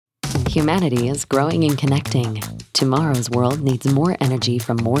Humanity is growing and connecting. Tomorrow's world needs more energy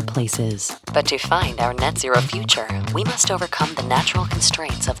from more places. But to find our net zero future, we must overcome the natural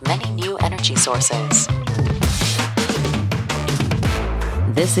constraints of many new energy sources.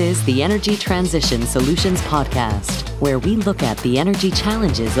 This is the Energy Transition Solutions Podcast, where we look at the energy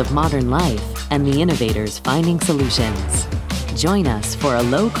challenges of modern life and the innovators finding solutions. Join us for a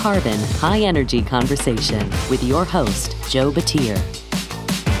low-carbon, high-energy conversation with your host, Joe Batir.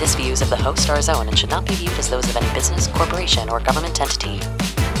 The views of the host are his own and should not be viewed as those of any business, corporation, or government entity.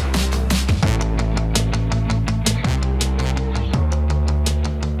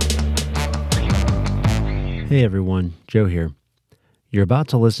 Hey everyone, Joe here. You're about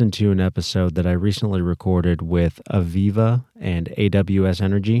to listen to an episode that I recently recorded with Aviva and AWS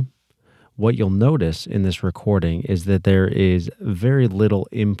Energy. What you'll notice in this recording is that there is very little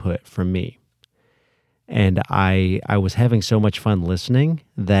input from me. And I was having so much fun listening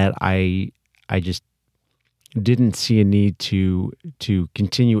that I just didn't see a need to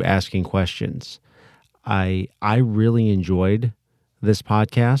continue asking questions. I really enjoyed this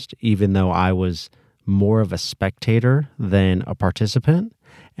podcast, even though I was more of a spectator than a participant,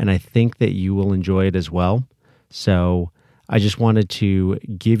 and I think that you will enjoy it as well. So I just wanted to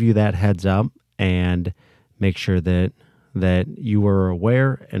give you that heads up and make sure that you were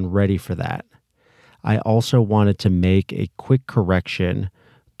aware and ready for that. I also wanted to make a quick correction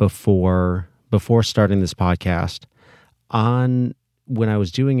before starting this podcast. When I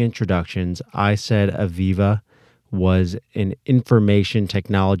was doing introductions, I said Aviva was an information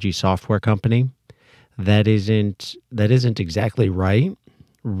technology software company. That isn't exactly right.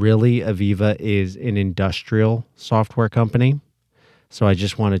 Really, Aviva is an industrial software company. So I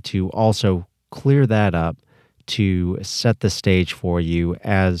just wanted to also clear that up to set the stage for you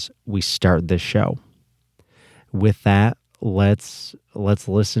as we start this show. With that, let's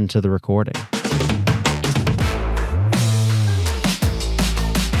listen to the recording.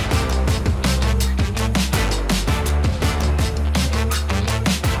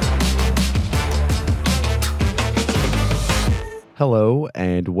 Hello,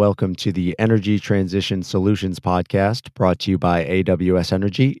 and welcome to the Energy Transition Solutions Podcast, brought to you by AWS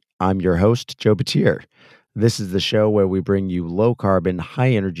Energy. I'm your host, Joe Batir. This is the show where we bring you low-carbon,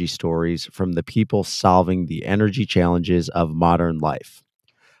 high-energy stories from the people solving the energy challenges of modern life.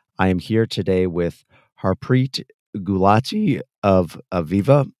 I am here today with Harpreet Gulati of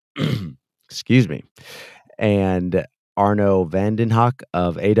Aviva, excuse me, and Arno Vandenhoek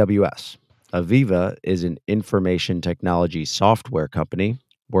of AWS. Aviva is an information technology software company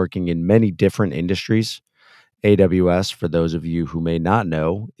working in many different industries. AWS, for those of you who may not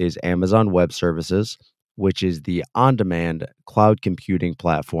know, is Amazon Web Services, which is the on-demand cloud computing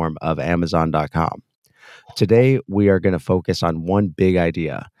platform of Amazon.com. Today, we are going to focus on one big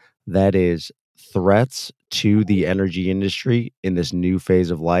idea, that is threats to the energy industry in this new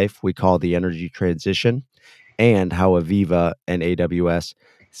phase of life we call the energy transition, and how Aviva and AWS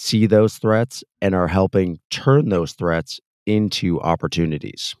see those threats and are helping turn those threats into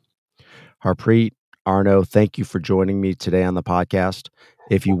opportunities. Harpreet, Arno, thank you for joining me today on the podcast.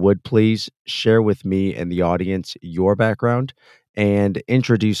 If you would please share with me and the audience your background and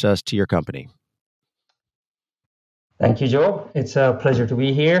introduce us to your company. Thank you, Joe. It's a pleasure to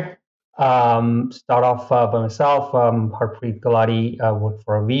be here. Start off by myself. Harpreet Gulati. I work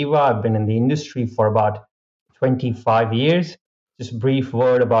for Aviva. I've been in the industry for about 25 years. Just a brief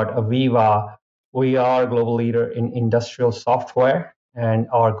word about Aviva. We are a global leader in industrial software, and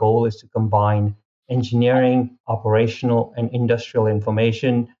our goal is to combine engineering, operational, and industrial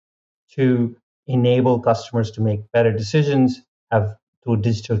information to enable customers to make better decisions through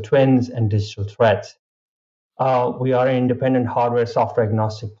digital twins and digital threads. We are an independent hardware software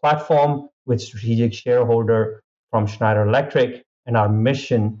agnostic platform with strategic shareholder from Schneider Electric, and our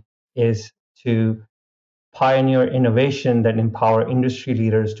mission is to pioneer innovation that empower industry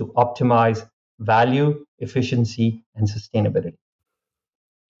leaders to optimize value, efficiency, and sustainability.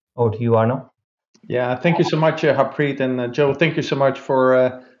 Over to you, Arno. Yeah, thank you so much, Harpreet, and Joe. Thank you so much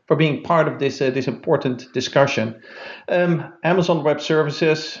for being part of this important discussion. Amazon Web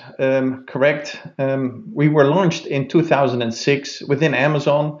Services, correct. We were launched in 2006 within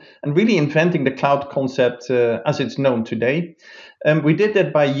Amazon and really inventing the cloud concept as it's known today. We did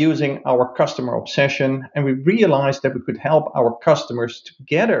that by using our customer obsession, and we realized that we could help our customers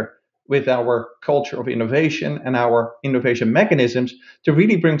together with our culture of innovation and our innovation mechanisms to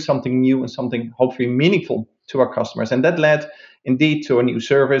really bring something new and something hopefully meaningful to our customers. And that led indeed to a new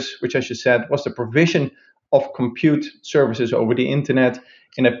service, which, as you said, was the provision of compute services over the internet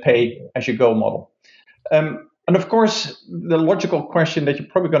in a pay-as-you-go model. And of course, the logical question that you're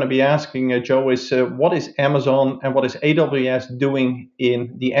probably going to be asking, Joe, is what is Amazon and what is AWS doing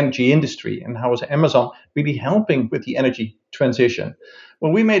in the energy industry? And how is Amazon really helping with the energy transition?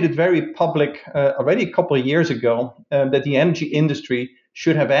 Well, we made it very public already a couple of years ago that the energy industry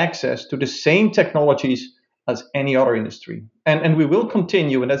should have access to the same technologies as any other industry. And we will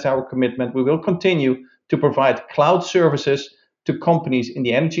continue, and that's our commitment, we will continue to provide cloud services to companies in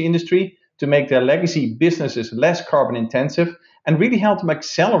the energy industry to make their legacy businesses less carbon intensive and really help them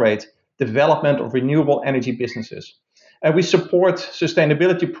accelerate development of renewable energy businesses. And we support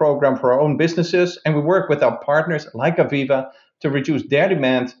sustainability program for our own businesses, and we work with our partners like Aviva to reduce their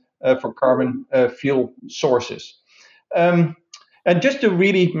demand for carbon fuel sources. And just to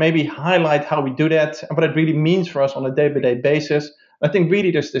really maybe highlight how we do that and what it really means for us on a day-by-day basis, I think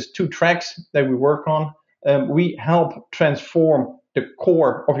really there's two tracks that we work on. We help transform the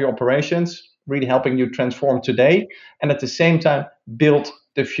core of your operations, really helping you transform today, and at the same time build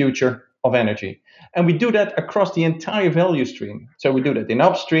the future of energy. And we do that across the entire value stream. So we do that in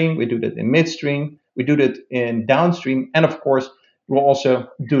upstream, we do that in midstream, we do that in downstream, and of course, we'll also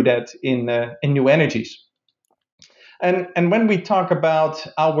do that in new energies. And when we talk about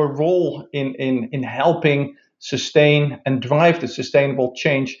our role in helping sustain and drive the sustainable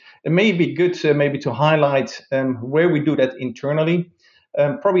change, it may be good maybe to highlight where we do that internally.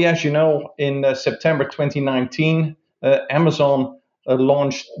 Probably, as you know, in September 2019, Amazon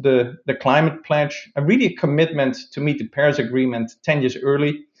launched the climate pledge, a really commitment to meet the Paris Agreement 10 years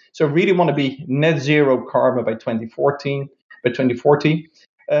early. So really want to be net zero carbon by 2040.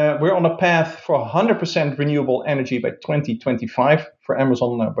 We're on a path for 100% renewable energy by 2025 for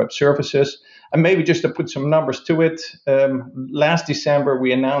Amazon Web Services. And maybe just to put some numbers to it, last December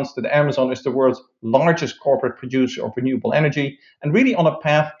we announced that Amazon is the world's largest corporate producer of renewable energy and really on a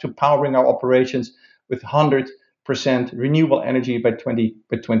path to powering our operations with 100% renewable energy by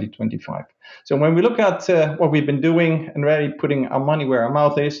 2025. So when we look at what we've been doing and really putting our money where our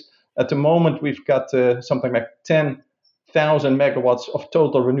mouth is, at the moment we've got something like 10,000 megawatts of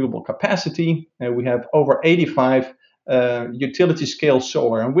total renewable capacity. We have over 85 utility scale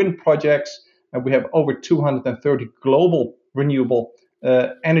solar and wind projects. And we have over 230 global renewable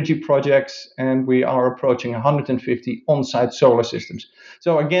energy projects. And we are approaching 150 on-site solar systems.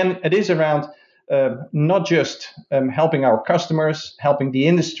 So again, it is around not just helping our customers, helping the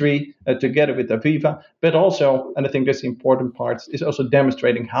industry together with Aviva, but also, and I think that's the important part, is also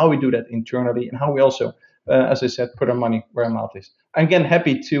demonstrating how we do that internally and how we also as I said, put our money where our mouth is. Again,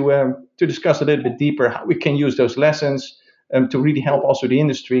 happy to discuss a little bit deeper how we can use those lessons to really help also the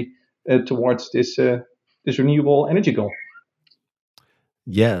industry towards this renewable energy goal.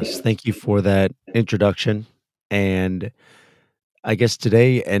 Yes, thank you for that introduction. And I guess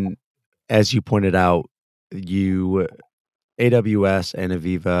today, and as you pointed out, you, AWS and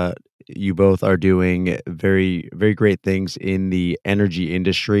Aviva, you both are doing very, very great things in the energy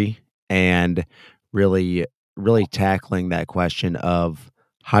industry and really tackling that question of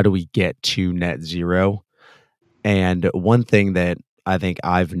how do we get to net zero. And one thing that I think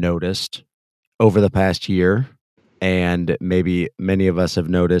I've noticed over the past year, and maybe many of us have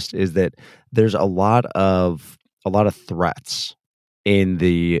noticed, is that there's a lot of threats in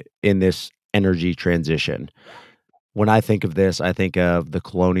this energy transition. When I think of this, I think of the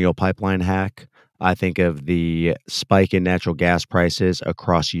Colonial Pipeline hack. I think of the spike in natural gas prices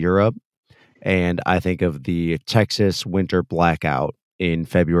across Europe. And I think of the Texas winter blackout in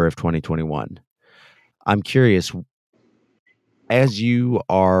February of 2021. I'm curious, as you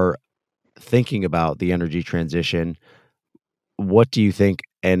are thinking about the energy transition, what do you think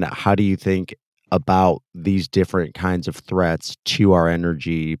and how do you think about these different kinds of threats to our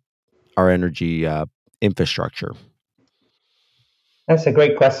energy infrastructure? That's a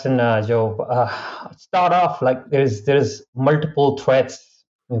great question, Joe. Start off like there's multiple threats,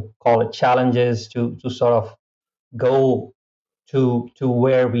 call it challenges, to sort of go to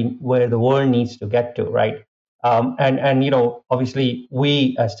where the world needs to get to, right? And obviously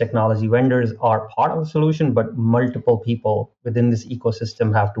we as technology vendors are part of the solution, but multiple people within this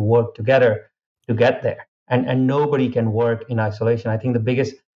ecosystem have to work together to get there, and nobody can work in isolation. I think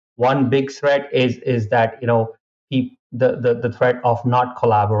one big threat is that the threat of not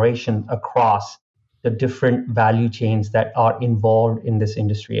collaboration across the different value chains that are involved in this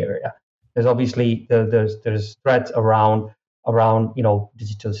industry area. There's obviously there's threats around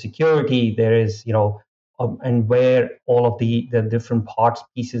digital security. There is and where all of the different parts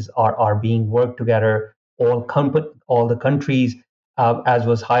pieces are being worked together. All the countries, as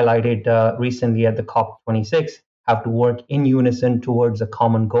was highlighted recently at the COP26, have to work in unison towards a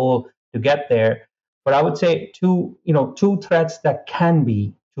common goal to get there. But I would say two threats that can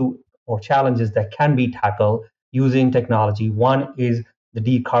be two or challenges that can be tackled using technology. One is the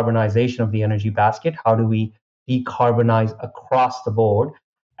decarbonization of the energy basket. How do we decarbonize across the board?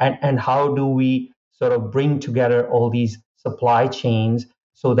 And how do we sort of bring together all these supply chains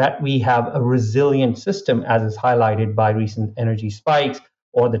so that we have a resilient system, as is highlighted by recent energy spikes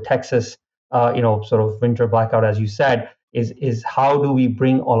or the Texas, sort of winter blackout, as you said, is how do we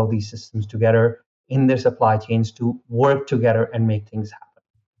bring all of these systems together in their supply chains to work together and make things happen?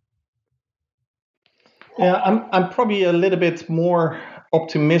 Yeah, I'm probably a little bit more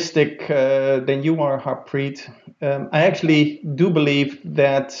optimistic than you are, Harpreet. I actually do believe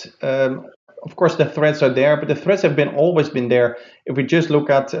that, of course, the threats are there, but the threats have always been there. If we just look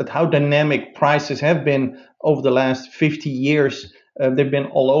at how dynamic prices have been over the last 50 years, they've been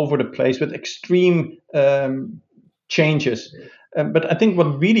all over the place with extreme changes. But I think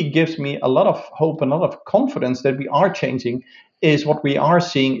what really gives me a lot of hope and a lot of confidence that we are changing is what we are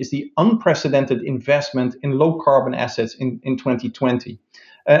seeing is the unprecedented investment in low carbon assets in 2020.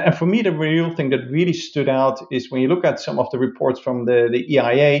 And for me, the real thing that really stood out is when you look at some of the reports from the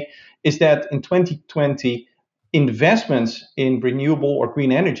EIA, is that in 2020, investments in renewable or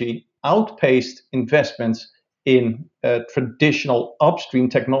green energy outpaced investments in traditional upstream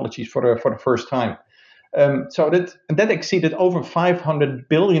technologies for the first time. So that exceeded over $500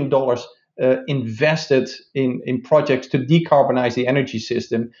 billion invested in projects to decarbonize the energy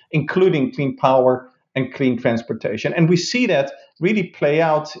system, including clean power and clean transportation. And we see that really play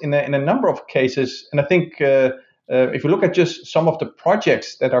out in a number of cases. And I think if you look at just some of the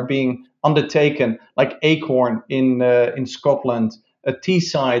projects that are being undertaken, like Acorn in Scotland,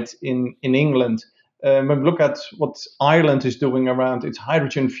 Teesside in England, when we look at what Ireland is doing around its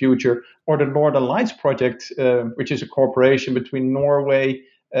hydrogen future, or the Northern Lights project, which is a cooperation between Norway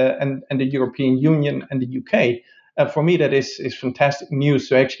and the European Union and the UK. For me, that is fantastic news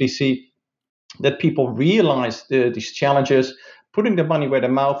to actually see that people realize these challenges, putting the money where the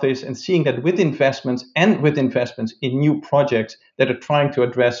mouth is, and seeing that with investments in new projects that are trying to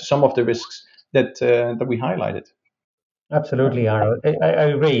address some of the risks that we highlighted. Absolutely, Arnold. I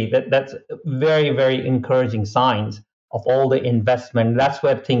agree that's very, very encouraging signs of all the investment. That's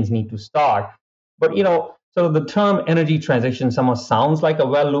where things need to start. But so the term energy transition somehow sounds like a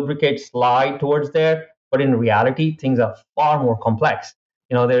well lubricated slide towards there, but in reality, things are far more complex.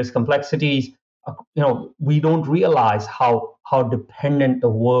 There's complexities. We don't realize how dependent the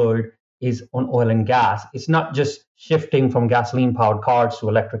world is on oil and gas. It's not just shifting from gasoline powered cars to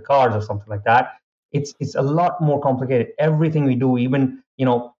electric cars or something like that. It's a lot more complicated. Everything we do, even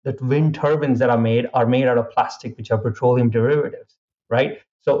the wind turbines that are made out of plastic, which are petroleum derivatives, right?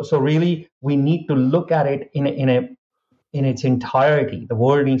 So really, we need to look at it in its entirety. The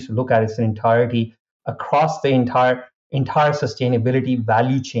world needs to look at its entirety across the entire sustainability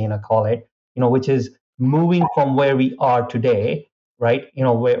value chain, I call it. Which is moving from where we are today, right?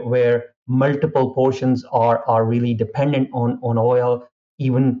 Where multiple portions are really dependent on oil,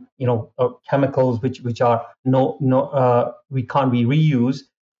 even chemicals which are we can't be reused,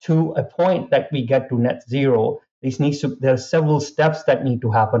 to a point that we get to net zero. There are several steps that need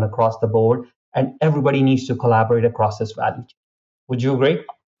to happen across the board, and everybody needs to collaborate across this value chain. Would you agree?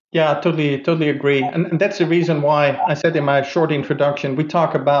 Yeah, totally agree. And that's the reason why I said in my short introduction, we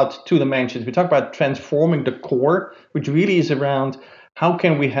talk about two dimensions. We talk about transforming the core, which really is around how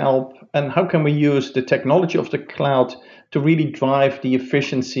can we help and how can we use the technology of the cloud to really drive the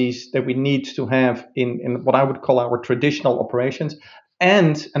efficiencies that we need to have in what I would call our traditional operations.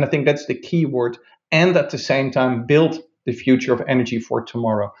 And I think that's the key word, and at the same time build the future of energy for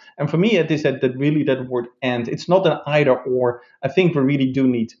tomorrow. And for me, it is that word "and." It's not an either or. I think we really do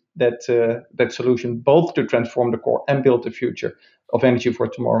need that solution, both to transform the core and build the future of energy for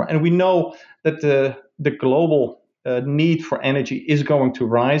tomorrow. And we know that the global need for energy is going to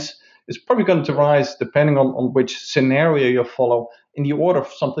rise. It's probably going to rise, depending on which scenario you follow, in the order of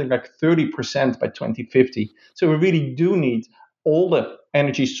something like 30% by 2050. So we really do need all the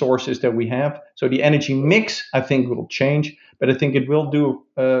energy sources that we have. So the energy mix, I think, will change, but I think it will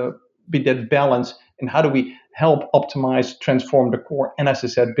be that balance. And how do we help optimize, transform the core, and, as I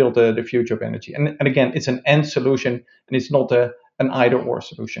said, build the future of energy? And again, it's an and solution, and it's not an either or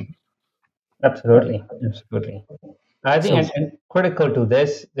solution. Absolutely. I think, and critical to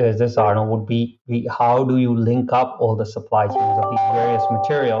this, Arno, would be how do you link up all the supply chains of these various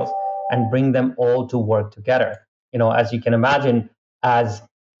materials and bring them all to work together? As you can imagine, as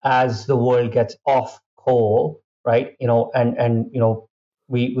the world gets off coal, right? The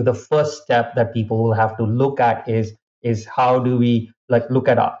first step that people will have to look at is how do we look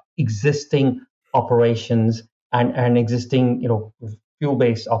at our existing operations and existing,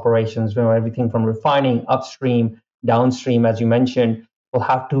 fuel-based operations, everything from refining, upstream, downstream, as you mentioned, will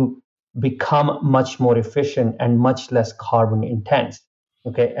have to become much more efficient and much less carbon intense.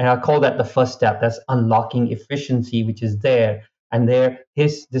 Okay, and I call that the first step. That's unlocking efficiency, which is there. And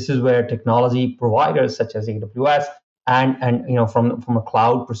this is where technology providers such as AWS and from a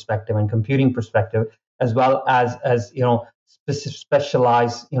cloud perspective and computing perspective, as well as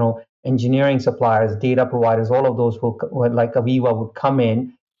specialized engineering suppliers, data providers, all of those will, like AVEVA, would come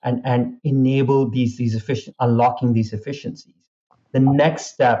in and enable these unlocking these efficiencies. The next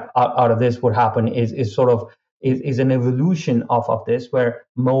step out of this would happen is an evolution of this, where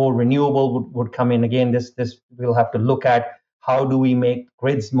more renewable would come in. Again, this we'll have to look at how do we make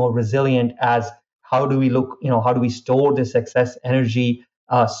grids more resilient, as how do we store this excess energy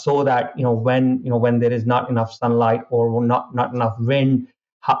so that when there is not enough sunlight or not enough wind,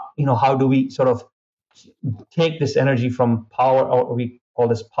 how do we sort of take this energy from power, or we call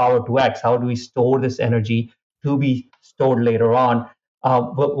this power to X? How do we store this energy to be stored later on?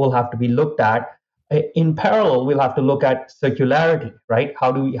 Will have to be looked at. In parallel, we'll have to look at circularity, right?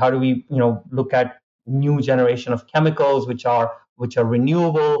 How do we look at new generation of chemicals which are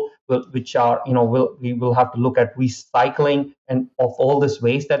renewable, which are we will have to look at recycling and of all this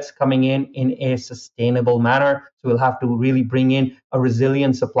waste that's coming in a sustainable manner. So we'll have to really bring in a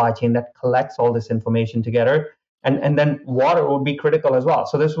resilient supply chain that collects all this information together. And then water will be critical as well.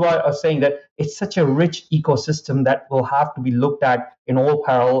 So this is why I was saying that it's such a rich ecosystem that will have to be looked at in all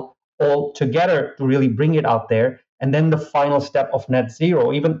parallel, all together, to really bring it out there. And then the final step of net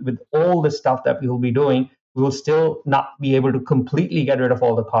zero, even with all the stuff that we will be doing, we will still not be able to completely get rid of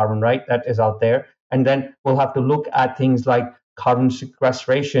all the carbon, right, that is out there. And then we'll have to look at things like carbon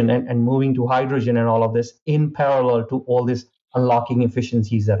sequestration and moving to hydrogen and all of this in parallel to all this unlocking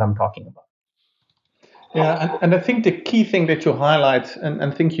efficiencies that I'm talking about. Yeah, and I think the key thing that you highlight, and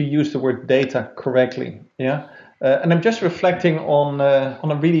I think you use the word data correctly, yeah. And I'm just reflecting on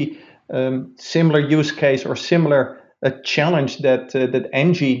a really similar use case or similar challenge that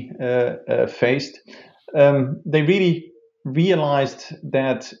ENGIE faced. They really realized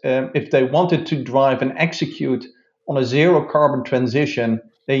that if they wanted to drive and execute on a zero carbon transition,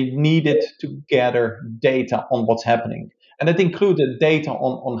 they needed to gather data on what's happening. And that included data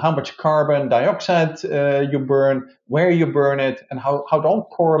on how much carbon dioxide you burn, where you burn it, and how it all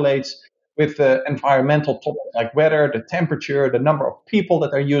correlates with environmental topics like weather, the temperature, the number of people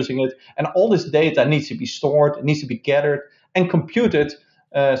that are using it. And all this data needs to be stored, it needs to be gathered and computed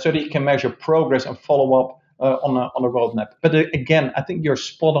so that you can measure progress and follow up on a roadmap. But again, I think you're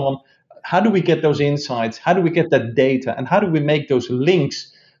spot on. How do we get those insights? How do we get that data? And how do we make those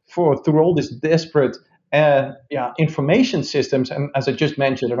links through all this disparate information systems, and as I just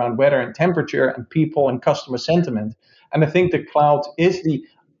mentioned, around weather and temperature and people and customer sentiment? And I think the cloud is the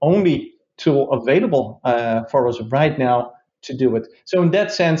only tool available for us right now to do it. So in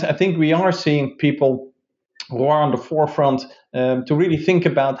that sense, I think we are seeing people who are on the forefront to really think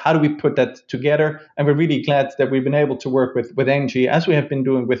about how do we put that together. And we're really glad that we've been able to work with ENGIE, as we have been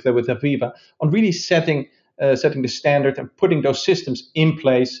doing with AVEVA, on really setting the standard and putting those systems in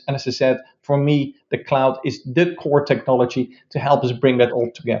place. And as I said, for me, the cloud is the core technology to help us bring that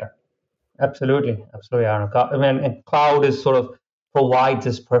all together. Absolutely, Arno. I mean, and cloud is sort of provides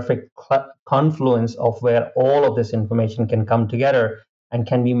this perfect confluence of where all of this information can come together and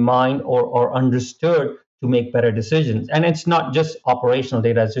can be mined or understood to make better decisions. And it's not just operational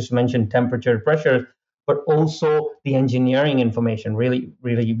data, as just mentioned, temperature, pressure, but also the engineering information. Really,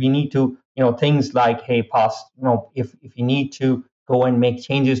 we need to, things like, hey, if you need to go and make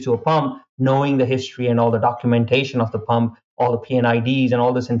changes to a pump, knowing the history and all the documentation of the pump, all the PNIDs and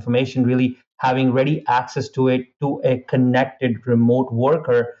all this information, really having ready access to it to a connected remote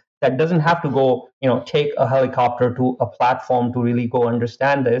worker that doesn't have to go, take a helicopter to a platform to really go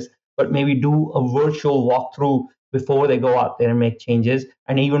understand this, but maybe do a virtual walkthrough before they go out there and make changes,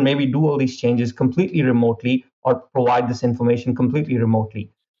 and even maybe do all these changes completely remotely or provide this information completely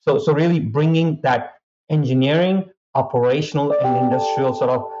remotely. So really bringing that engineering, operational, and industrial sort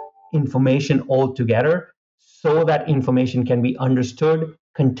of information all together so that information can be understood,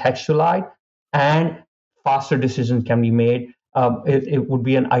 contextualized, and faster decisions can be made. It would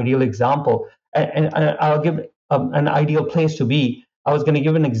be an ideal example. And I'll give an ideal place to be. I was going to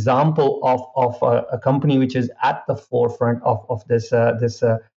give an example of a company which is at the forefront of this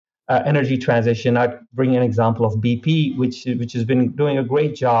energy transition. I'd bring an example of BP, which has been doing a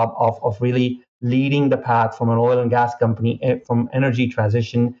great job of really leading the path from an oil and gas company from energy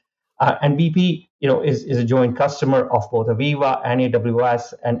transition. And BP is a joint customer of both Aviva and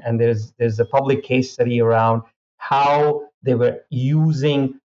AWS, and there's a public case study around how they were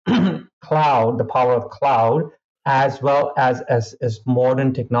using cloud, the power of cloud, as well as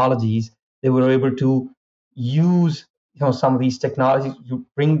modern technologies. They were able to use some of these technologies to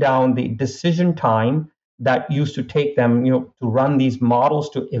bring down the decision time that used to take them to run these models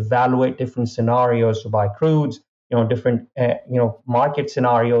to evaluate different scenarios to buy crudes, different market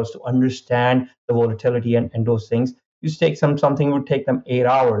scenarios to understand the volatility and those things. Used to take something would take them 8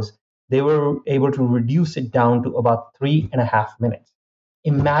 hours. They were able to reduce it down to about 3.5 minutes.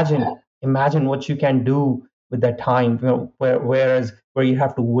 Imagine what you can do with that time, where you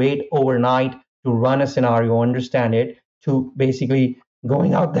have to wait overnight to run a scenario, understand it, to basically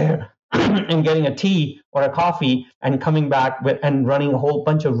going out there and getting a tea or a coffee and coming back and running a whole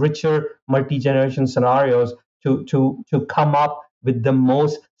bunch of richer multi-generation scenarios to come up with the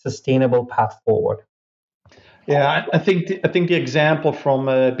most sustainable path forward. Yeah, I think the example from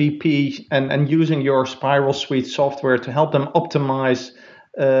BP and using your Spiral Suite software to help them optimize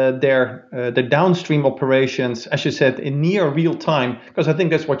the downstream operations, as you said, in near real time, because I think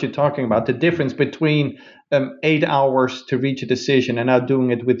that's what you're talking about. The difference between 8 hours to reach a decision and now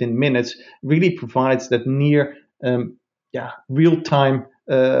doing it within minutes really provides that near real time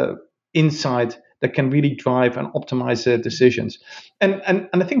insight that can really drive and optimize decisions. And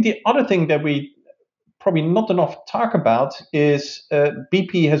I think the other thing that we probably not enough talk about is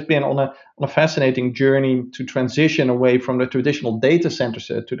BP has been on a fascinating journey to transition away from the traditional data centers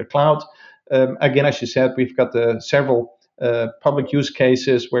to the cloud. Again, as you said, we've got several public use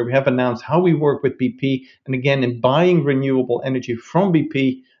cases where we have announced how we work with BP, and again, in buying renewable energy from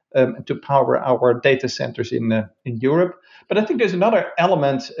BP to power our data centers in Europe. But I think there's another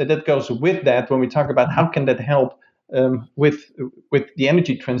element that goes with that when we talk about how can that help with the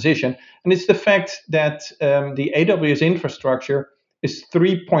energy transition, and it's the fact that the AWS infrastructure is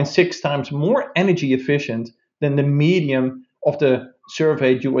 3.6 times more energy efficient than the median of the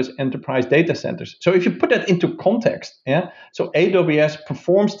surveyed US enterprise data centers. So if you put that into context, so AWS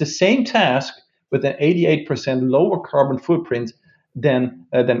performs the same task with an 88% lower carbon footprint than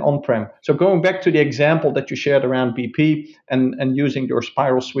on-prem. So going back to the example that you shared around BP and using your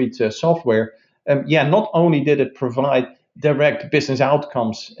Spiral Suite software, not only did it provide direct business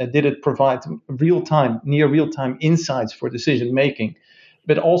outcomes, did it provide near real-time insights for decision making,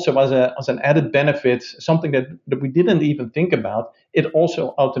 but also as an added benefit, something that we didn't even think about, it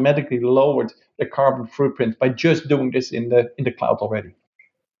also automatically lowered the carbon footprint by just doing this in the cloud already.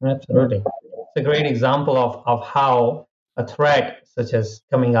 Absolutely. It's a great example of how a threat such as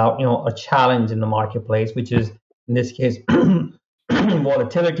coming out, a challenge in the marketplace, which is in this case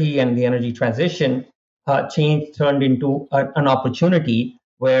volatility and the energy transition, turned into an opportunity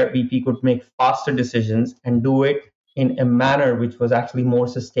where BP could make faster decisions and do it in a manner which was actually more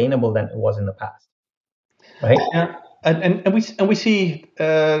sustainable than it was in the past. Right? Yeah. And we see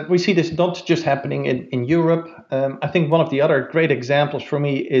this not just happening in Europe. I think one of the other great examples for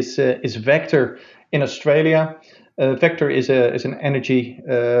me is Vector in Australia. Vector is an energy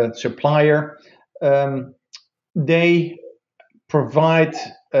supplier. They provide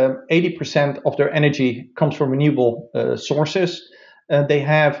 80% of their energy comes from renewable sources. They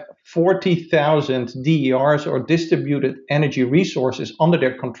have 40,000 DERs or distributed energy resources under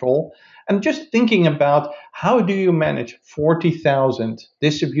their control. And just thinking about how do you manage 40,000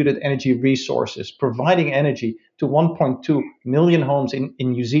 distributed energy resources, providing energy to 1.2 million homes in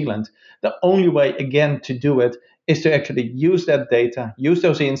New Zealand, the only way, again, to do it is to actually use that data, use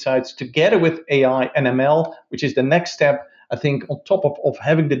those insights together with AI and ML, which is the next step, I think, on top of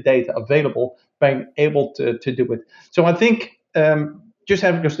having the data available, being able to do it. So I think just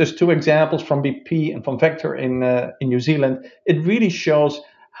having those two examples from BP and from Vector in New Zealand, it really shows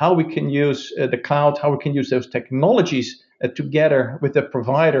how we can use the cloud, how we can use those technologies together with a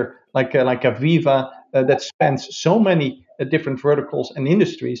provider like Aviva that spans so many different verticals and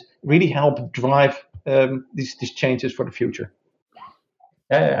industries, really help drive these changes for the future.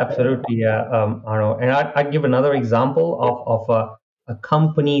 Yeah, absolutely, Arno. And I'd give another example of a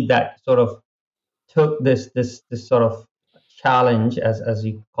company that sort of took this sort of challenge, as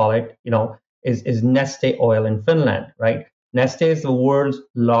you call it, is Neste Oil in Finland, right? Neste is the world's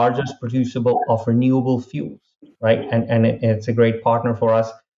largest producer of renewable fuels, right? And it's a great partner for us,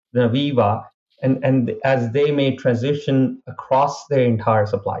 Aviva. And as they may transition across their entire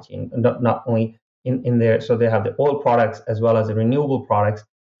supply chain, not only in there, so they have the oil products as well as the renewable products,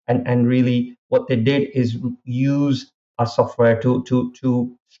 and really what they did is use our software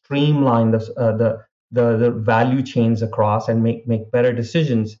to streamline the value chains across and make better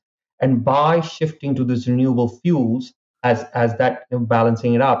decisions. And by shifting to these renewable fuels, as that,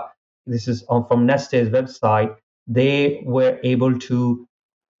 balancing it up, this is from Neste's website, they were able to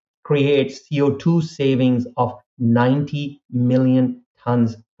create CO2 savings of 90 million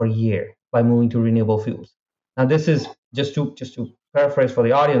tons per year by moving to renewable fuels. Now, this is just to paraphrase for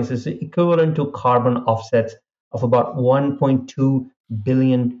the audience, is equivalent to carbon offsets of about 1.2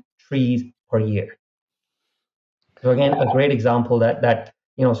 billion trees per year. So again, a great example that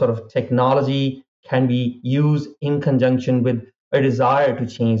sort of technology can be used in conjunction with a desire to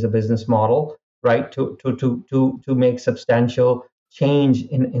change the business model, right? To make substantial change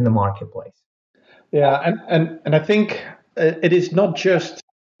in the marketplace. Yeah, and I think it is not just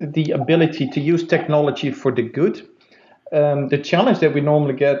the ability to use technology for the good. The challenge that we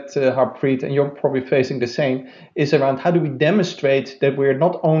normally get, Harpreet, and you're probably facing the same, is around how do we demonstrate that we're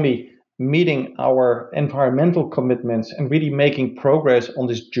not only meeting our environmental commitments and really making progress on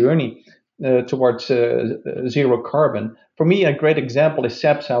this journey towards zero carbon. For me, a great example is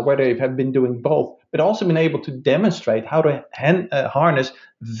Cepsa, where they have been doing both, but also been able to demonstrate how to harness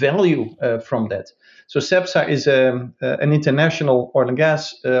value from that. So Cepsa is an international oil and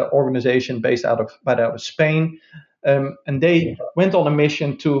gas organization based out of Spain. And they went on a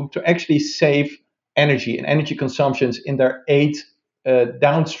mission to actually save energy and energy consumptions in their 8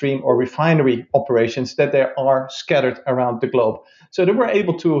 downstream or refinery operations that there are scattered around the globe. So they were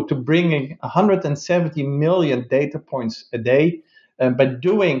able to bring in 170 million data points a day by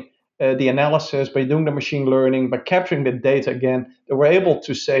doing the analysis, by doing the machine learning, by capturing the data again. They were able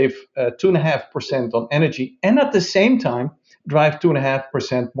to save 2.5% on energy, and at the same time drive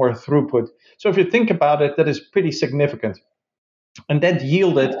 2.5% more throughput. So if you think about it, that is pretty significant. And that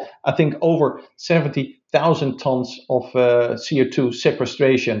yielded, I think, over 70,000 tons of CO2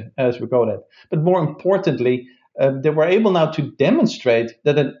 sequestration, as we call it. But more importantly, they were able now to demonstrate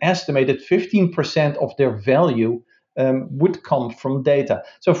that an estimated 15% of their value would come from data.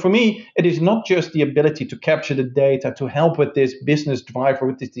 So for me, it is not just the ability to capture the data to help with this business driver,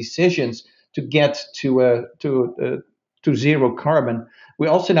 with these decisions to get to zero carbon. We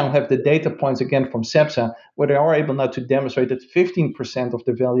also now have the data points again from Cepsa, where they are able now to demonstrate that 15% of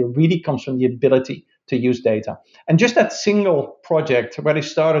the value really comes from the ability to use data. And just that single project, where they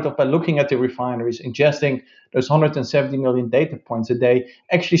started off by looking at the refineries, ingesting those 170 million data points a day,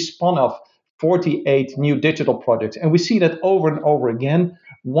 actually spun off 48 new digital projects. And we see that over and over again.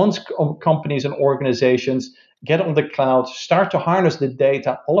 Once companies and organizations get on the cloud, start to harness the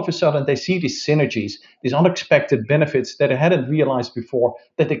data, all of a sudden they see these synergies, these unexpected benefits that they hadn't realized before,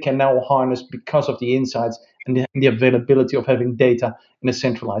 that they can now harness because of the insights and the availability of having data in a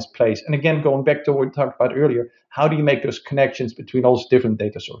centralized place. And again, going back to what we talked about earlier, how do you make those connections between all those different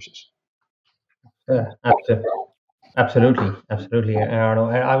data sources? Yeah, absolutely.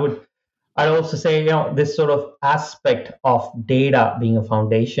 I'd also say, this sort of aspect of data being a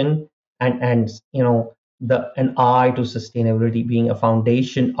foundation, and an eye to sustainability being a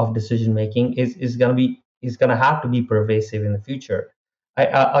foundation of decision making is gonna have to be pervasive in the future.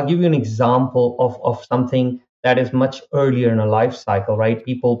 I'll give you an example of something that is much earlier in a life cycle, right?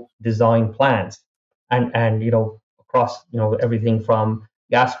 People design plants, and across everything from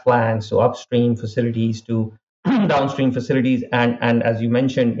gas plants to upstream facilities to downstream facilities, and as you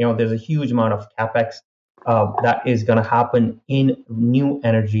mentioned, there's a huge amount of capex that is going to happen in new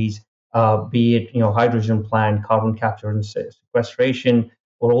energies, be it hydrogen plant, carbon capture and sequestration,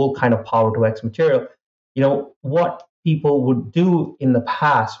 or all kind of power to X material. What people would do in the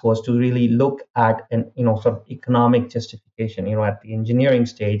past was to really look at an sort of economic justification. At the engineering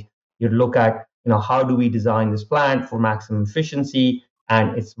stage, you'd look at how do we design this plant for maximum efficiency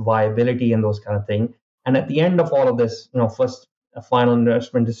and its viability and those kind of things. And at the end of all of this, first final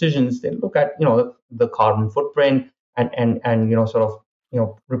investment decisions, they look at the carbon footprint and sort of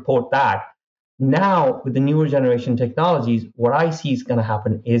report that. Now with the newer generation technologies, what I see is going to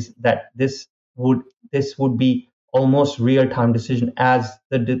happen is that this would be almost real-time decision as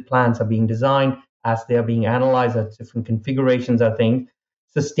the plants are being designed, as they are being analyzed, as different configurations are things.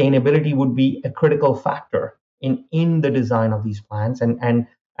 Sustainability would be a critical factor in the design of these plants, and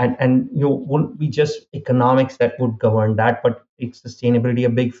wouldn't be just economics that would govern that, but it's sustainability a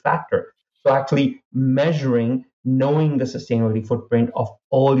big factor. So actually measuring, knowing the sustainability footprint of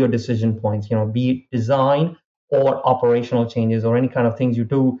all your decision points, be it design or operational changes or any kind of things you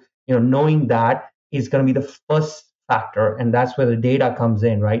do, knowing that is going to be the first factor, and that's where the data comes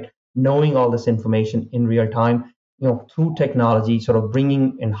in, right? Knowing all this information in real time, through technology, sort of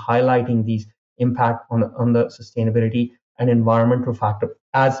bringing and highlighting these impact on the sustainability and environmental factor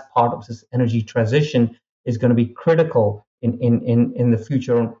as part of this energy transition is going to be critical in the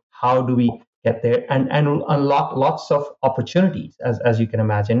future on how do we get there, and unlock lots of opportunities, as you can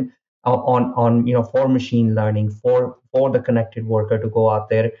imagine, on for machine learning, for the connected worker to go out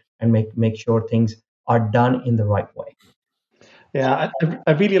there and make sure things are done in the right way. Yeah,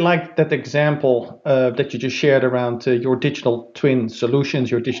 I really like that example that you just shared around your digital twin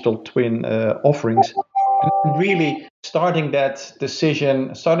solutions, your digital twin offerings. And really starting that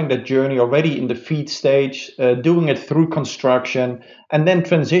decision, starting that journey already in the feed stage, doing it through construction, and then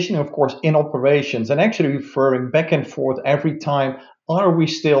transitioning, of course, in operations, and actually referring back and forth every time. Are we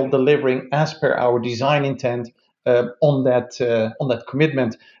still delivering as per our design intent on that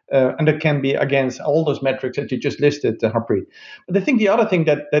commitment? And it can be against all those metrics that you just listed, Harpreet. But I think the other thing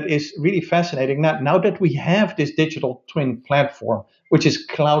that is really fascinating now that we have this digital twin platform, which is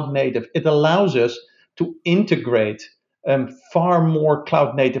cloud native, it allows us to integrate far more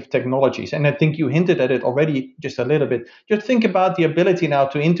cloud native technologies. And I think you hinted at it already just a little bit. Just think about the ability now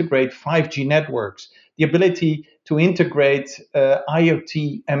to integrate 5G networks, the ability to integrate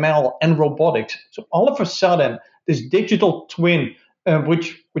IoT, ML, and robotics. So all of a sudden, this digital twin,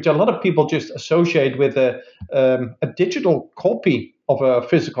 which a lot of people just associate with a digital copy of a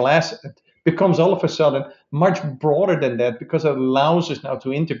physical asset, becomes all of a sudden much broader than that, because it allows us now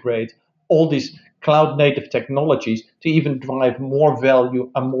to integrate all these cloud native technologies to even drive more value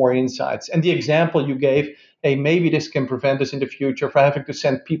and more insights. And the example you gave, hey, maybe this can prevent us in the future from having to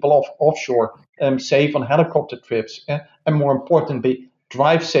send people offshore, save on helicopter trips, and more importantly,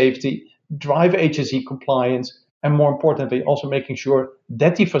 drive safety, drive HSE compliance, and more importantly, also making sure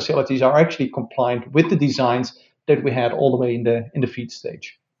that the facilities are actually compliant with the designs that we had all the way in the feed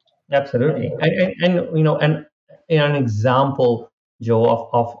stage. Absolutely, and an example, Joe,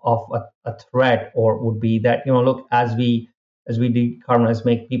 of a threat, or would be that, look, as we decarbonize,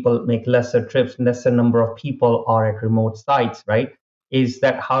 make lesser trips, lesser number of people are at remote sites, right? Is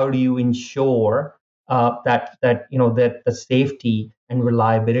that how do you ensure that the safety and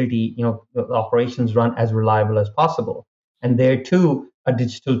reliability, the operations run as reliable as possible? And there too, a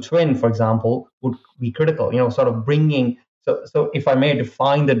digital twin, for example, would be critical. Sort of bringing. So if I may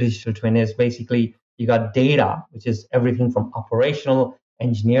define the digital twin, is basically you got data, which is everything from operational,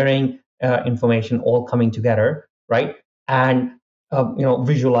 engineering, information all coming together, right? And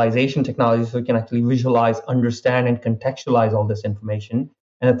visualization technology, so we can actually visualize, understand, and contextualize all this information.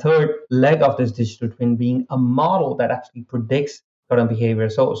 And the third leg of this digital twin being a model that actually predicts current behavior.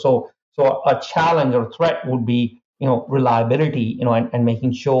 So a challenge or threat would be reliability, and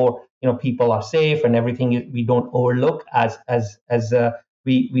making sure people are safe and everything. We don't overlook as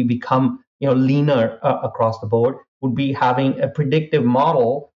we become leaner across the board. Would be having a predictive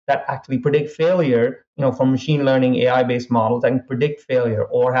model that actually predict failure, from machine learning AI based models that can predict failure,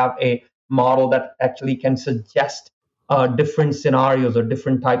 or have a model that actually can suggest different scenarios or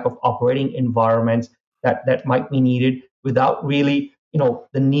different type of operating environments that might be needed without really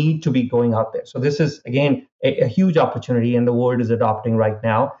the need to be going out there. So this is again a huge opportunity, and the world is adopting right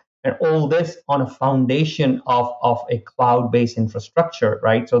now. And all this on a foundation of a cloud-based infrastructure,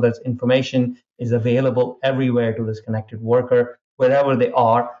 right? So that information is available everywhere to this connected worker, wherever they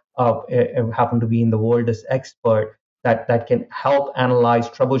are, happen to be in the world, as expert that can help analyze,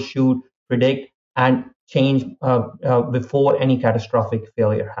 troubleshoot, predict, and change before any catastrophic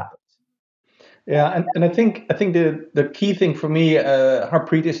failure happens. Yeah, and I think the key thing for me,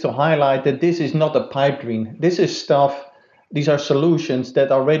 Harpreet, is to highlight that this is not a pipe dream. This is stuff. These are solutions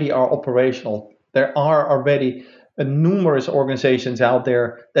that already are operational. There are already numerous organizations out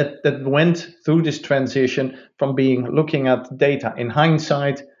there that went through this transition from looking at data in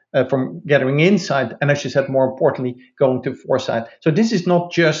hindsight, from gathering insight, and as you said, more importantly, going to foresight. So this is not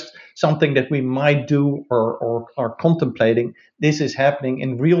just something that we might do or are contemplating. This is happening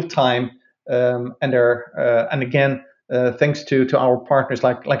in real time. And again, thanks to our partners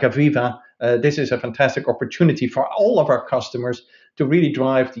like AVEVA, this is a fantastic opportunity for all of our customers to really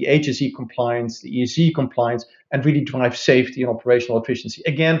drive the HSE compliance, the ESG compliance, and really drive safety and operational efficiency.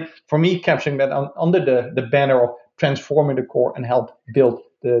 Again, for me, capturing that under the banner of transforming the core and help build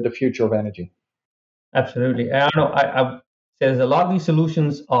the future of energy. Absolutely. I know there's a lot of these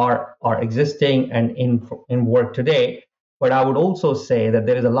solutions are existing and in work today. But I would also say that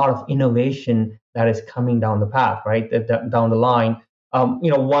there is a lot of innovation that is coming down the path, right? Down the line.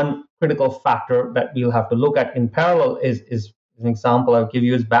 One critical factor that we'll have to look at in parallel is an example I'll give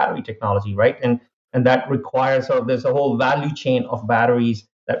you is battery technology, right? And that requires there's a whole value chain of batteries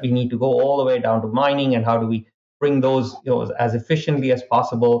that we need to go all the way down to mining, and how do we bring those as efficiently as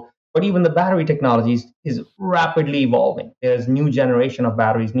possible. But even the battery technologies is rapidly evolving. There's new generation of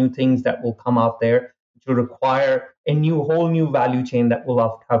batteries, new things that will come out there to require a whole new value chain that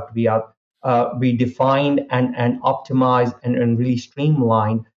will have to be defined and optimized and really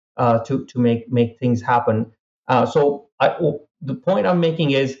streamlined to make things happen. The point I'm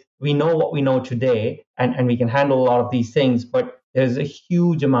making is we know what we know today, and we can handle a lot of these things, but there's a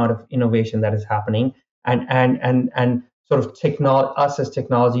huge amount of innovation that is happening, and sort of us as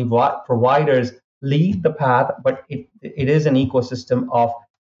technology providers lead the path, but it is an ecosystem of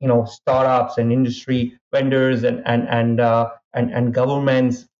startups and industry vendors and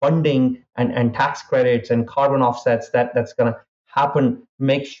governments funding and tax credits and carbon offsets that's going to happen.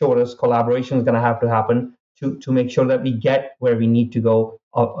 Make sure this collaboration is going to have to happen to make sure that we get where we need to go,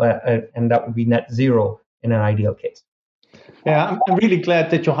 and that would be net zero in an ideal case. Yeah, I'm really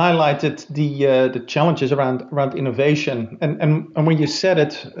glad that you highlighted the challenges around innovation, and when you said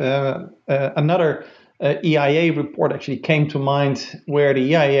it, another EIA report actually came to mind, where the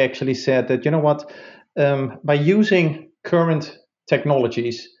EIA actually said that by using current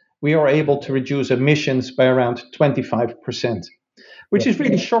technologies, we are able to reduce emissions by around 25%. Which is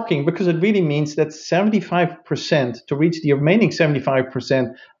really shocking, because it really means that 75%, to reach the remaining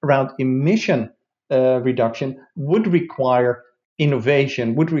 75% around emission reduction, would require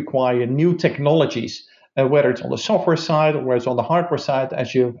innovation, would require new technologies, whether it's on the software side or whether it's on the hardware side,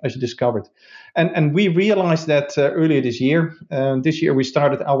 as you discovered. And we realized that earlier this year. This year we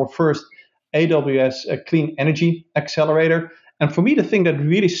started our first AWS Clean Energy Accelerator. And for me, the thing that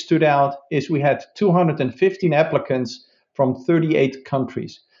really stood out is we had 215 applicants from 38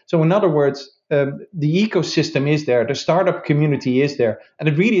 countries. So in other words, the ecosystem is there, the startup community is there, and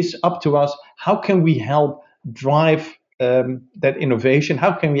it really is up to us. How can we help drive that innovation?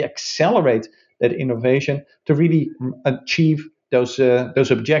 How can we accelerate that innovation to really achieve those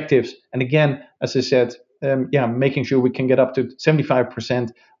objectives? And again, as I said, making sure we can get up to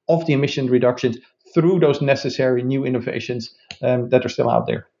 75% of the emission reductions through those necessary new innovations that are still out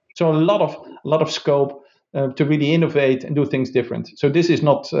there. So a lot of scope to really innovate and do things different. So this is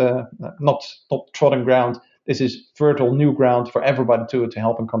not trodden ground. This is fertile new ground for everybody to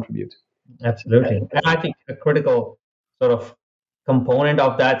help and contribute. Absolutely, and I think a critical sort of component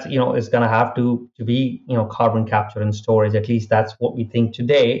of that, is going to have to be, carbon capture and storage. At least that's what we think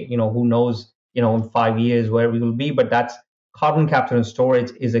today. Who knows, in 5 years where we will be, but that's carbon capture and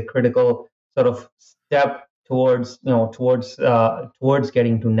storage is a critical sort of step towards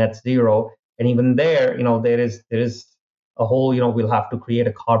getting to net zero. And even there, there is a whole, we'll have to create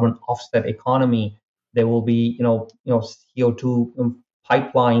a carbon offset economy. There will be, CO2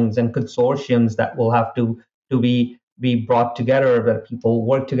 pipelines and consortiums that will have to be brought together, that people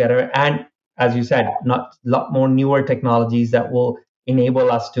work together. And as you said, not a lot more newer technologies that will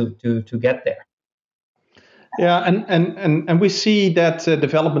enable us to get there. Yeah, and we see that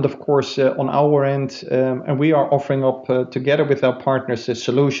development, of course, on our end, and we are offering up together with our partners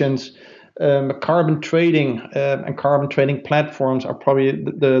solutions. Carbon trading and carbon trading platforms are probably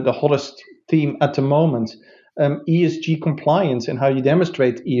the hottest theme at the moment. ESG compliance and how you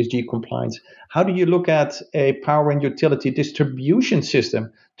demonstrate ESG compliance. How do you look at a power and utility distribution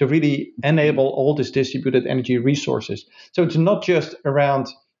system to really enable all these distributed energy resources? So it's not just around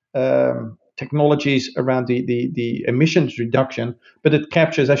technologies around the emissions reduction, but it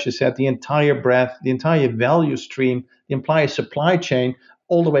captures, as you said, the entire breadth, the entire value stream, the entire supply chain,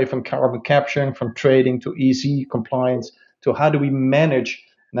 all the way from carbon capturing, from trading to ESG compliance, to how do we manage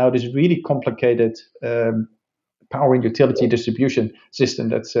now this really complicated power and utility distribution system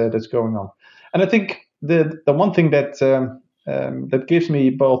that's going on. And I think the one thing that gives me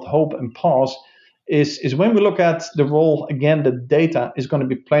both hope and pause is when we look at the role, again, that data is going to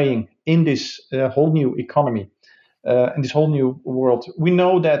be playing in this whole new economy, in this whole new world. We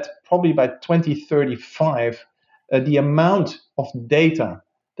know that probably by 2035, the amount of data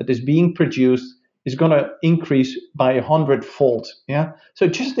that is being produced is going to increase by 100-fold. Yeah. So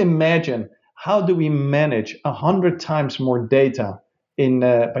just imagine, how do we manage 100 times more data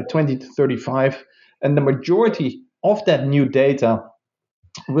by 2035, and the majority of that new data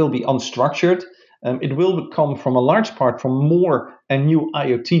will be unstructured. It will come from a large part from more and new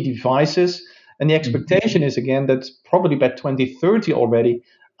IoT devices. And the expectation is, again, that probably by 2030 already,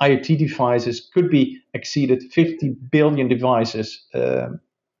 IoT devices could be exceeded 50 billion devices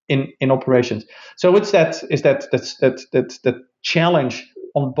in operations. So it's that challenge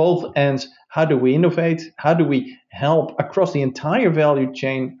on both ends. How do we innovate? How do we help across the entire value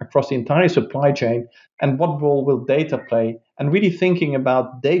chain, across the entire supply chain? And what role will data play? And really thinking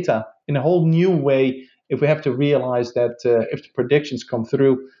about data in a whole new way, if we have to realize that if the predictions come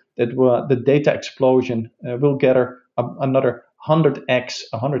through, that the data explosion will gather another 100x,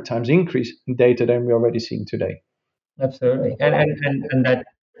 100 times increase in data than we're already seeing today. Absolutely. And that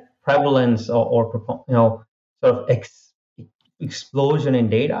prevalence or sort of explosion in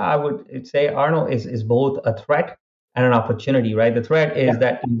data, I would say, Arnold, is both a threat and an opportunity, right? The threat Yeah, is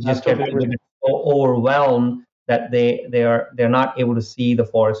that you I just get totally people agree. get so overwhelmed that they're not able to see the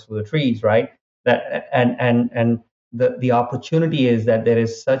forest through the trees, right? That and the opportunity is that there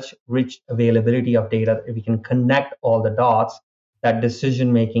is such rich availability of data that if we can connect all the dots, that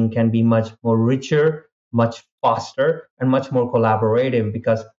decision making can be much more richer, much faster, and much more collaborative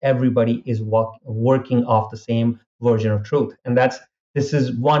because everybody is working off the same version of truth. And this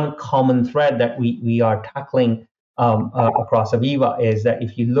is one common thread that we are tackling across Aviva, is that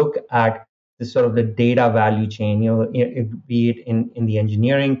if you look at the sort of the data value chain, be it in the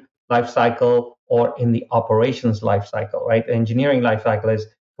engineering life cycle or in the operations life cycle, right? The engineering life cycle is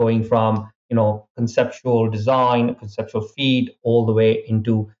going from conceptual design, conceptual feed, all the way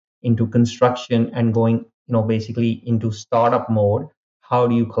into construction and going basically into startup mode. How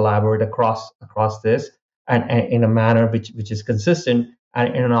do you collaborate across this and in a manner which is consistent?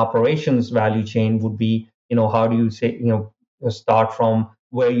 And in an operations value chain would be, how do you say, start from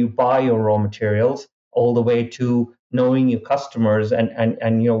where you buy your raw materials all the way to knowing your customers and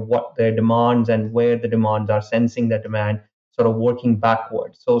what their demands and where the demands are, sensing that demand, sort of working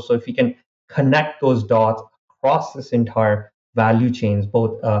backwards. So if you can connect those dots across this entire value chains,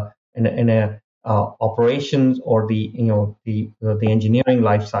 both in a operations or the engineering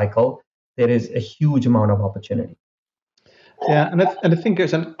life cycle, there is a huge amount of opportunity. Yeah, and I think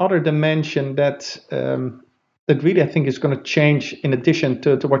there's another dimension that that really I think is going to change in addition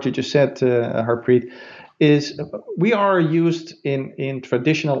to what you just said, Harpreet, is we are used in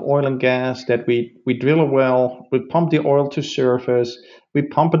traditional oil and gas that we drill a well, we pump the oil to surface, we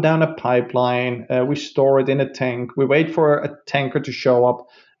pump it down a pipeline, we store it in a tank, we wait for a tanker to show up,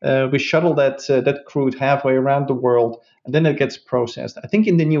 we shuttle that crude halfway around the world, and then it gets processed. I think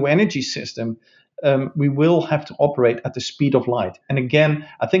in the new energy system, we will have to operate at the speed of light. And again,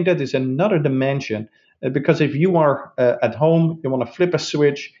 I think that is another dimension because if you are at home, you want to flip a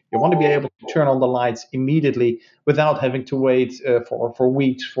switch, you want to be able to turn on the lights immediately without having to wait for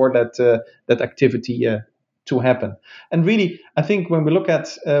weeks for that activity to happen. And really, I think when we look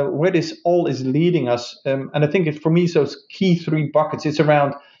at where this all is leading us, and I think for me, those key three buckets, it's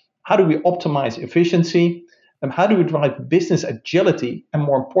around how do we optimize efficiency, how do we drive business agility, and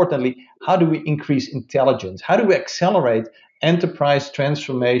more importantly, how do we increase intelligence? How do we accelerate enterprise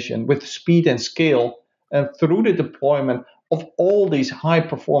transformation with speed and scale through the deployment of all these high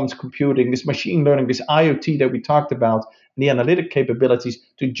performance computing, this machine learning, this IoT that we talked about, and the analytic capabilities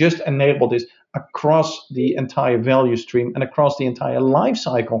to just enable this across the entire value stream and across the entire life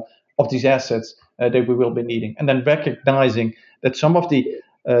cycle of these assets that we will be needing. And then recognizing that some of the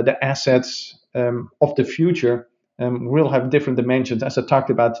assets of the future will have different dimensions, as I talked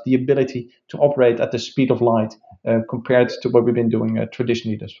about, the ability to operate at the speed of light compared to what we've been doing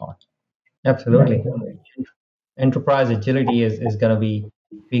traditionally thus far. Absolutely. Enterprise agility is going to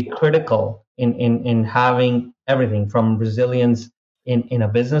be critical in having everything from resilience in a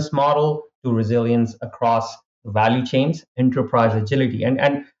business model to resilience across value chains. Enterprise agility,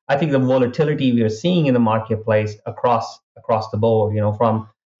 and I think the volatility we are seeing in the marketplace across the board,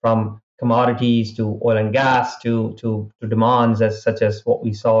 from commodities to oil and gas to demands such as what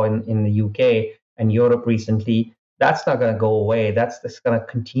we saw in the UK and Europe recently. That's not going to go away. That's going to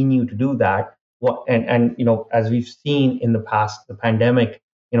continue to do that. And as we've seen in the past, the pandemic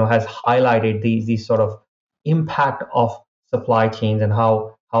has highlighted these sort of impact of supply chains and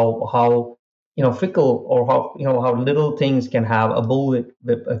how fickle, or how little things can have a bullet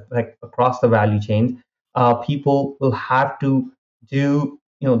like across the value chain. People will have to do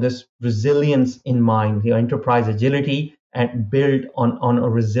this resilience in mind. The enterprise agility and build on a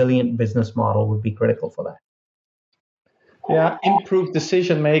resilient business model would be critical for that. Yeah, improved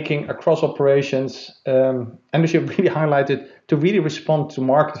decision making across operations, and as you've really highlighted, to really respond to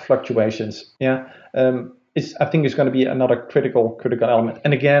market fluctuations. Yeah, I think is going to be another critical element.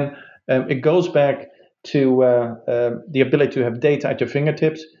 And again, it goes back to the ability to have data at your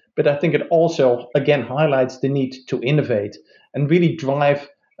fingertips. But I think it also again highlights the need to innovate and really drive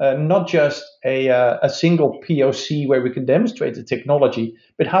not just a single POC where we can demonstrate the technology,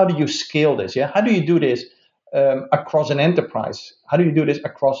 but how do you scale this? Yeah, how do you do this across an enterprise? How do you do this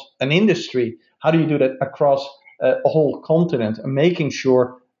across an industry? How do you do that across a whole continent? And making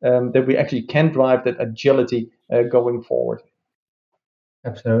sure that we actually can drive that agility going forward.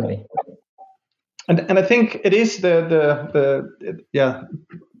 Absolutely. And I think it is a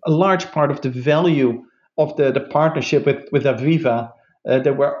large part of the value of the partnership with Aviva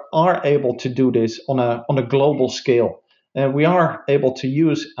that we are able to do this on a global scale. We are able to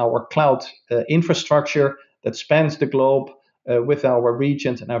use our cloud infrastructure that spans the globe with our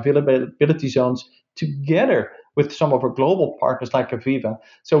regions and our availability zones together with some of our global partners like AVEVA.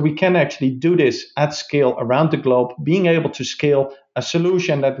 So we can actually do this at scale around the globe, being able to scale a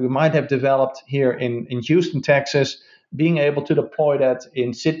solution that we might have developed here in Houston, Texas, being able to deploy that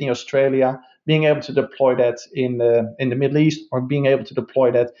in Sydney, Australia, being able to deploy that in the Middle East, or being able to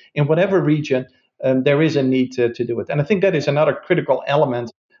deploy that in whatever region there is a need to do it. And I think that is another critical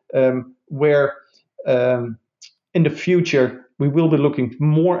element where in the future we will be looking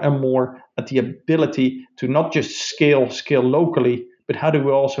more and more at the ability to not just scale locally, but how do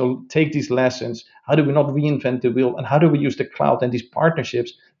we also take these lessons? How do we not reinvent the wheel? And how do we use the cloud and these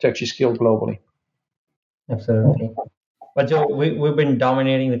partnerships to actually scale globally? Absolutely. But Joe, we've been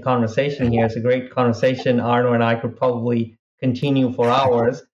dominating the conversation here. It's a great conversation. Arno and I could probably continue for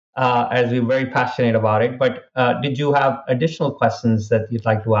hours as we're very passionate about it. But did you have additional questions that you'd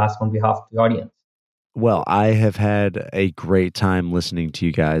like to ask on behalf of the audience? Well, I have had a great time listening to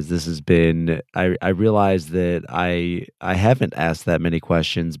you guys. This has been, I realize that I haven't asked that many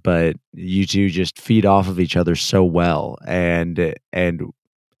questions, but you two just feed off of each other so well. And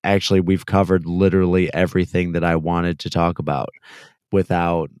actually we've covered literally everything that I wanted to talk about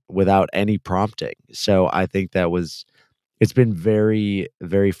without any prompting. So I think it's been very,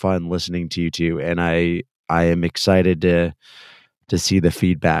 very fun listening to you two. And I am excited to see the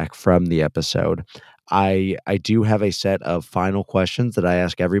feedback from the episode. I do have a set of final questions that I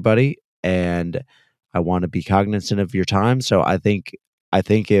ask everybody, and I want to be cognizant of your time. So I think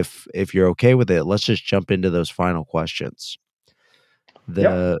if you're okay with it, let's just jump into those final questions.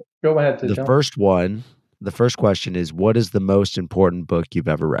 Go ahead. The first question is, what is the most important book you've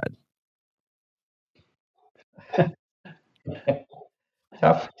ever read?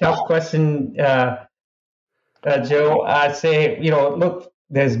 Tough question, Joe. I'd say, look,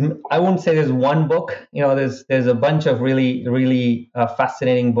 I wouldn't say there's one book. There's a bunch of really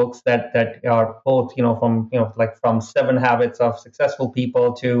fascinating books that are both, from 7 Habits of Successful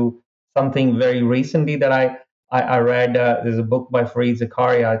People to something very recently that I read. There's a book by Fareed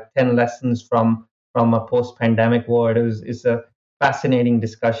Zakaria, 10 Lessons from a Post-Pandemic World. It's a fascinating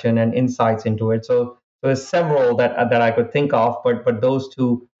discussion and insights into it. So there's several that I could think of, but those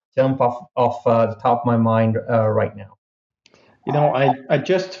two jump off the top of my mind right now. I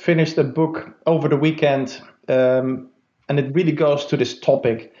just finished a book over the weekend, and it really goes to this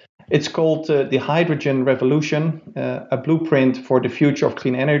topic. It's called The Hydrogen Revolution, a blueprint for the future of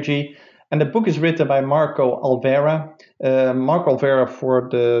clean energy. And the book is written by Marco Alverà. Marco Alverà, for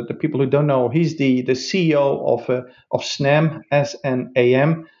the people who don't know, he's the CEO of Snam,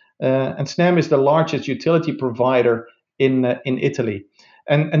 SNAM. And Snam is the largest utility provider in Italy.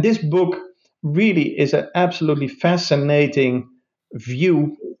 And this book really is an absolutely fascinating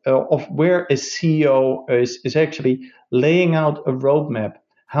view of where a CEO is actually laying out a roadmap,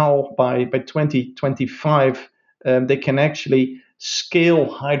 how by 2025 they can actually scale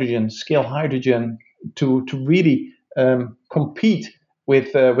hydrogen to really compete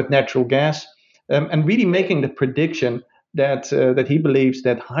with natural gas, and really making the prediction that he believes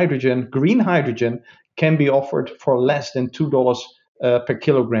that green hydrogen, can be offered for less than $2 per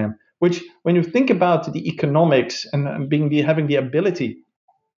kilogram. Which, when you think about the economics and having the ability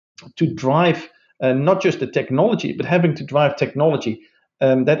to drive not just the technology, but having to drive technology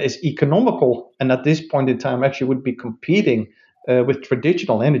that is economical, and at this point in time actually would be competing with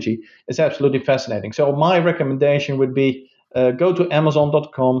traditional energy, is absolutely fascinating. So my recommendation would be go to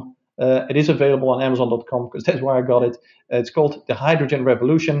Amazon.com. It is available on Amazon.com because that's where I got it. It's called The Hydrogen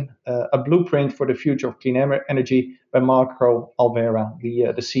Revolution, a blueprint for the future of clean energy by Marco Alverà,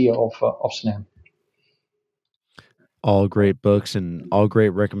 the CEO of Snam. All great books and all great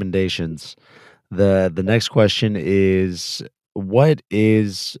recommendations. The next question is, what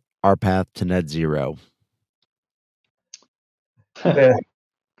is our path to net zero? I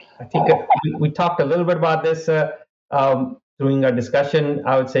think we talked a little bit about this during our discussion,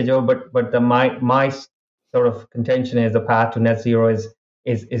 I would say, Joe, but my sort of contention is the path to net zero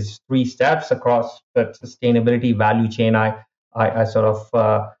is 3 steps across the sustainability value chain. I sort of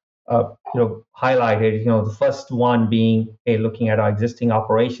highlighted, the first one being, looking at our existing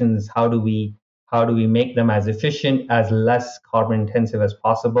operations, how do we make them as efficient, as less carbon intensive as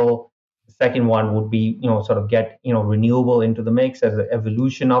possible. The second one would be, sort of get, renewable into the mix as an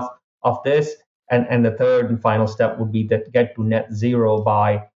evolution of this. And the third and final step would be that get to net zero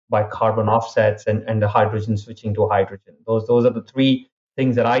by carbon offsets and the hydrogen switching to hydrogen. Those are the 3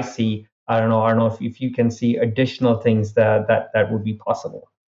 things that I see I don't know, Arno, if you can see additional things that would be possible.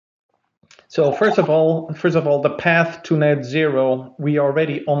 So first of all, the path to net zero, we are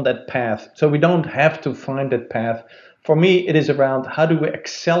already on that path. So we don't have to find that path. For me, it is around how do we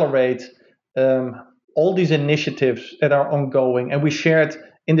accelerate all these initiatives that are ongoing. And we shared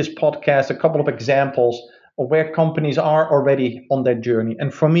in this podcast a couple of examples of where companies are already on that journey.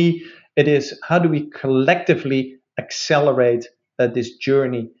 And for me, it is how do we collectively accelerate this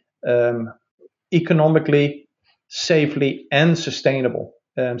journey economically, safely, and sustainable.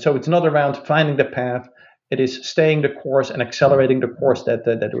 So it's not around finding the path; it is staying the course and accelerating the course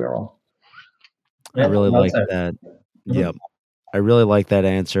that we're on. I really well like said. that. Mhm. Yeah, I really like that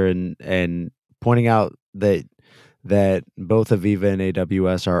answer, and pointing out that both Aviva and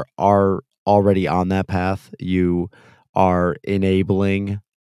AWS are already on that path. You are enabling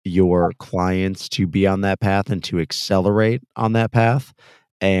your clients to be on that path and to accelerate on that path,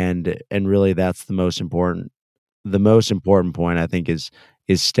 and really that's the most important. The most important point, I think, is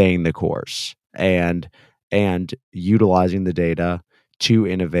staying the course and utilizing the data to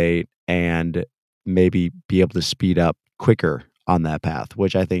innovate and maybe be able to speed up quicker on that path,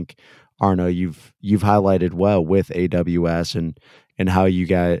 which I think, Arno, you've highlighted well with AWS and how you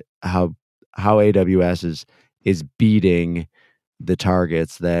got how AWS is beating the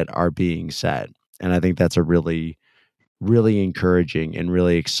targets that are being set. And I think that's a really encouraging and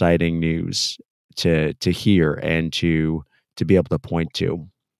really exciting news to hear and to be able to point to.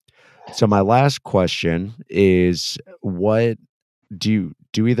 So my last question is, what do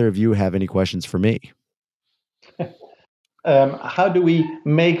either of you have any questions for me? How do we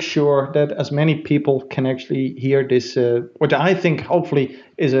make sure that as many people can actually hear this, what I think hopefully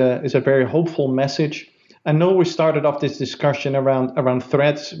is a very hopeful message? I know we started off this discussion around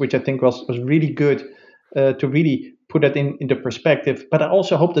threats, which I think was really good to really put that into perspective. But I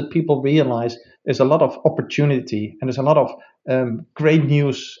also hope that people realize there's a lot of opportunity and there's a lot of great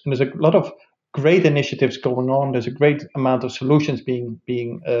news and there's a lot of great initiatives going on. There's a great amount of solutions being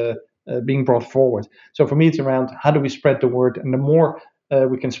brought forward. So for me, it's around how do we spread the word, and the more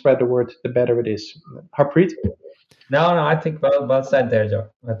we can spread the word, the better it is. Harpreet? No, I think well said there, Joe.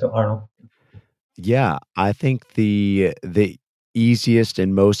 Arno. Yeah, I think the easiest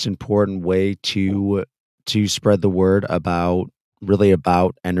and most important way to spread the word about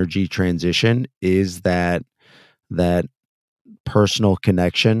energy transition is that personal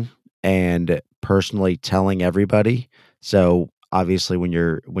connection and personally telling everybody. So obviously when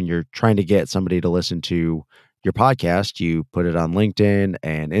you're trying to get somebody to listen to your podcast, you put it on LinkedIn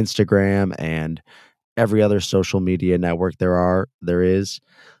and Instagram and every other social media network there is.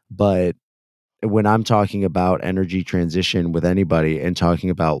 But when I'm talking about energy transition with anybody and talking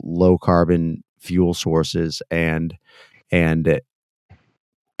about low carbon fuel sources and and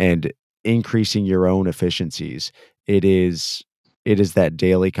increasing your own efficiencies, it is that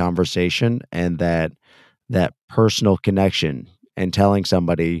daily conversation and that personal connection and telling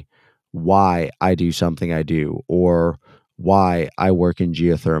somebody why I do something I do, or why I work in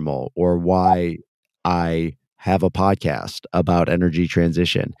geothermal, or why I have a podcast about energy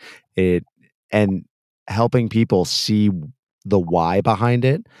transition. It and helping people see the why behind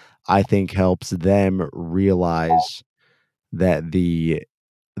it, I think helps them realize that the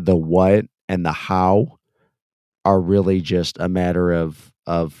what and the how are really just a matter of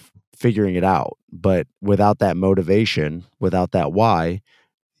figuring it out. But without that motivation, without that why,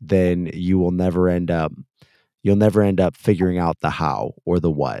 then you'll never end up figuring out the how or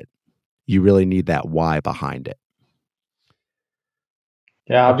the what. You really need that why behind it.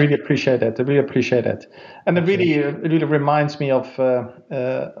 Yeah, I really appreciate that. I really appreciate that, and it really reminds me of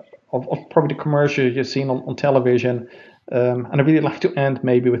probably the commercial you've seen on television. And I really like to end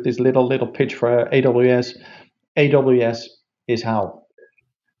maybe with this little pitch for AWS. AWS is how.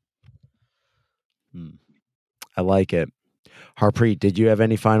 I like it. Harpreet, did you have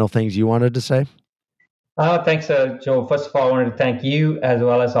any final things you wanted to say? Thanks, Joe. First of all, I wanted to thank you as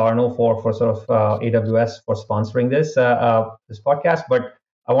well as Arno for sort of AWS for sponsoring this podcast. But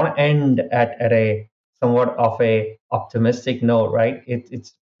I want to end at a somewhat of a optimistic note, right?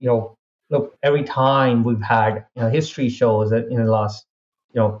 It's look, every time we've had history shows that in the last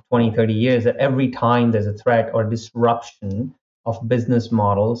 20, 30 years, that every time there's a threat or disruption of business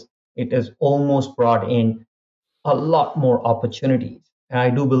models, it has almost brought in a lot more opportunities. And I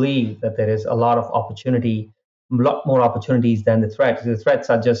do believe that there is a lot more opportunities than the threats. The threats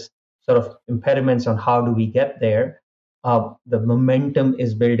are just sort of impediments on how do we get there. The momentum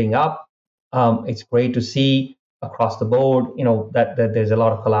is building up. It's great to see across the board, that there's a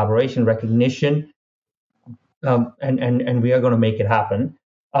lot of collaboration, recognition, and we are going to make it happen.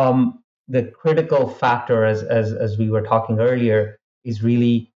 the critical factor, as we were talking earlier, is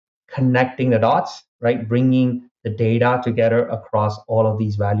really connecting the dots, right? Bringing the data together across all of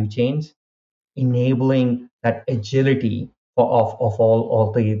these value chains, enabling that agility of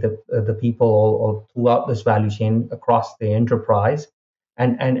all the people all throughout this value chain across the enterprise,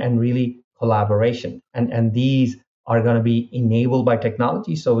 and really collaboration. And these are going to be enabled by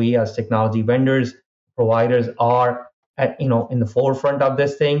technology. So we, as technology vendors, providers, are in the forefront of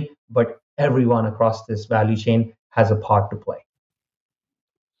this thing, but everyone across this value chain has a part to play.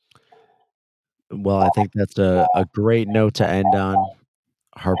 Well, I think that's a great note to end on.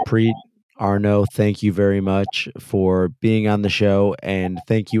 Harpreet, Arno, thank you very much for being on the show. And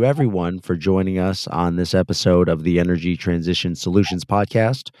thank you, everyone, for joining us on this episode of the Energy Transition Solutions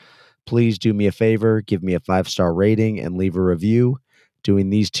Podcast. Please do me a favor, give me a 5-star rating and leave a review.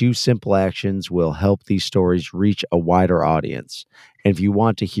 Doing these 2 simple actions will help these stories reach a wider audience. And if you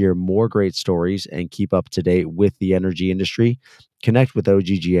want to hear more great stories and keep up to date with the energy industry, connect with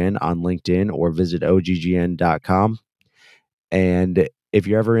OGGN on LinkedIn or visit oggn.com. And if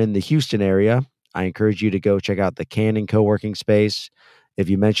you're ever in the Houston area, I encourage you to go check out the Cannon Co-working Space.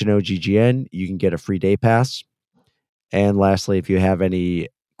 If you mention OGGN, you can get a free day pass. And lastly, if you have any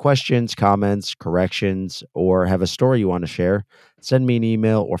questions, comments, corrections, or have a story you want to share, send me an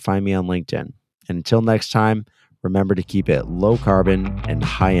email or find me on LinkedIn. And until next time, remember to keep it low carbon and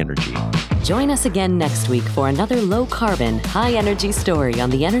high energy. Join us again next week for another low carbon, high energy story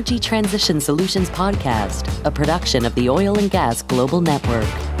on the Energy Transition Solutions Podcast, a production of the Oil and Gas Global Network.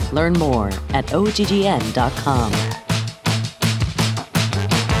 Learn more at oggn.com.